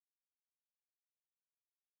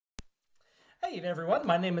Hey everyone,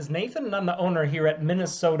 my name is Nathan and I'm the owner here at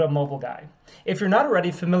Minnesota Mobile Guy. If you're not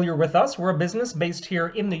already familiar with us, we're a business based here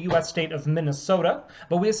in the US state of Minnesota,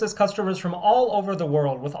 but we assist customers from all over the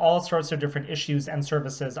world with all sorts of different issues and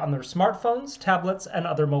services on their smartphones, tablets, and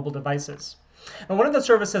other mobile devices. And one of the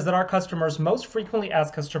services that our customers most frequently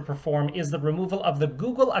ask us to perform is the removal of the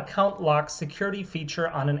Google account lock security feature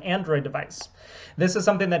on an Android device. This is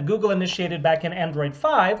something that Google initiated back in Android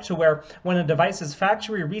 5 to where when a device is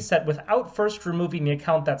factory reset without first removing the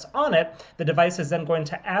account that's on it, the device is then going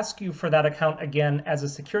to ask you for that account again as a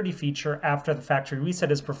security feature after the factory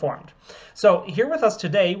reset is performed. So here with us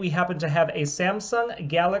today, we happen to have a Samsung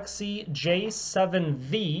Galaxy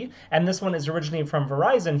J7V, and this one is originally from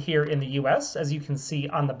Verizon here in the US, as you can see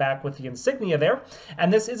on the back with the insignia there.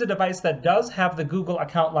 And this is a device that does have the Google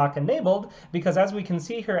account lock enabled because as we can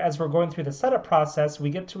see here, as we're going through the setup process, we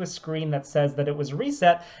get to a screen that says that it was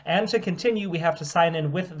reset. And to continue, we have to sign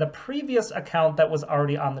in with the previous account that was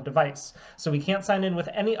already on the device. So we can't sign in with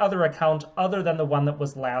any other account other than the one that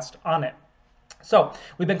was last on it. So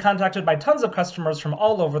we've been contacted by tons of customers from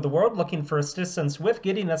all over the world looking for assistance with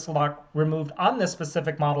getting this lock removed on this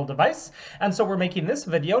specific model device. And so we're making this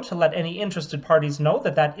video to let any interested parties know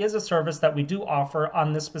that that is a service that we do offer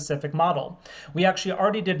on this specific model. We actually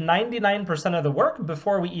already did 99% of the work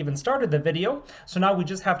before we even started the video. So now we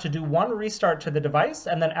just have to do one restart to the device.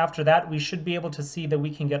 And then after that, we should be able to see that we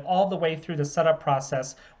can get all the way through the setup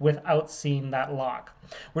process without seeing that lock.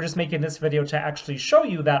 We're just making this video to actually show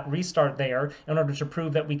you that restart there in order to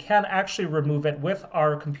prove that we can actually remove it with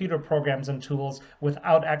our computer programs and tools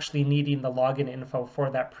without actually needing the login info for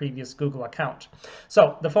that previous Google account.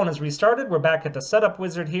 So the phone is restarted. We're back at the setup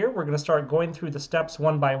wizard here. We're going to start going through the steps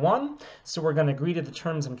one by one. So we're going to agree to the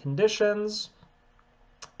terms and conditions.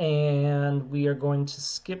 And we are going to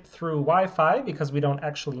skip through Wi-Fi because we don't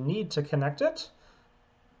actually need to connect it.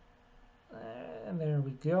 And there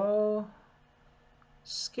we go.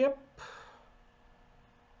 Skip.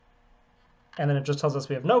 And then it just tells us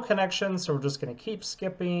we have no connection, so we're just going to keep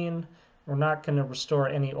skipping. We're not going to restore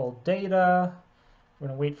any old data. We're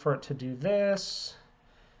going to wait for it to do this.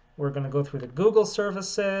 We're going to go through the Google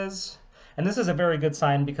services. And this is a very good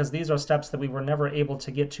sign because these are steps that we were never able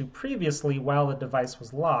to get to previously while the device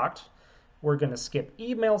was locked. We're going to skip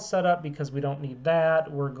email setup because we don't need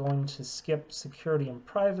that. We're going to skip security and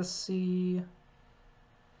privacy.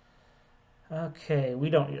 Okay, we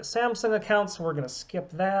don't need a Samsung account, so we're going to skip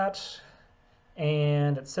that.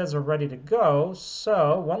 And it says we're ready to go,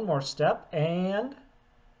 so one more step, and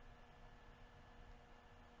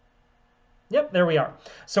yep, there we are.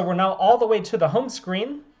 So we're now all the way to the home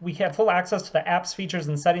screen. We have full access to the apps, features,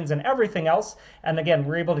 and settings and everything else. And again,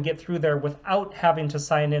 we're able to get through there without having to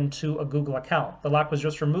sign into a Google account. The lock was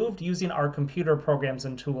just removed using our computer programs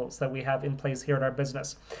and tools that we have in place here at our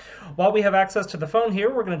business. While we have access to the phone here,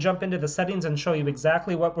 we're going to jump into the settings and show you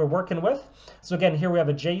exactly what we're working with. So again, here we have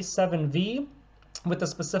a J7V. With the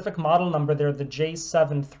specific model number there, the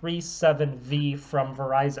J737V from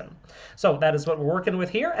Verizon. So that is what we're working with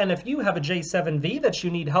here. And if you have a J7V that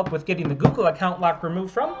you need help with getting the Google account lock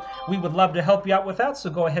removed from, we would love to help you out with that.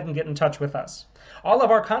 So go ahead and get in touch with us. All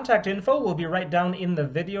of our contact info will be right down in the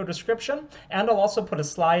video description. And I'll also put a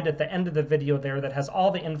slide at the end of the video there that has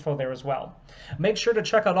all the info there as well. Make sure to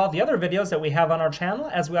check out all the other videos that we have on our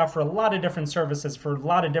channel as we offer a lot of different services for a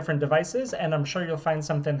lot of different devices. And I'm sure you'll find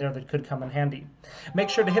something there that could come in handy. Make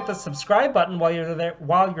sure to hit the subscribe button while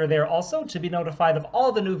you're there also to be notified of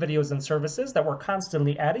all the new videos and services that we're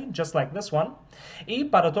constantly adding, just like this one. Y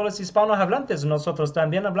para todos los hispanohablantes, nosotros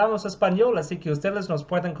también hablamos español, así que ustedes nos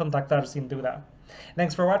pueden contactar sin duda.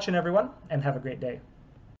 Thanks for watching, everyone, and have a great day.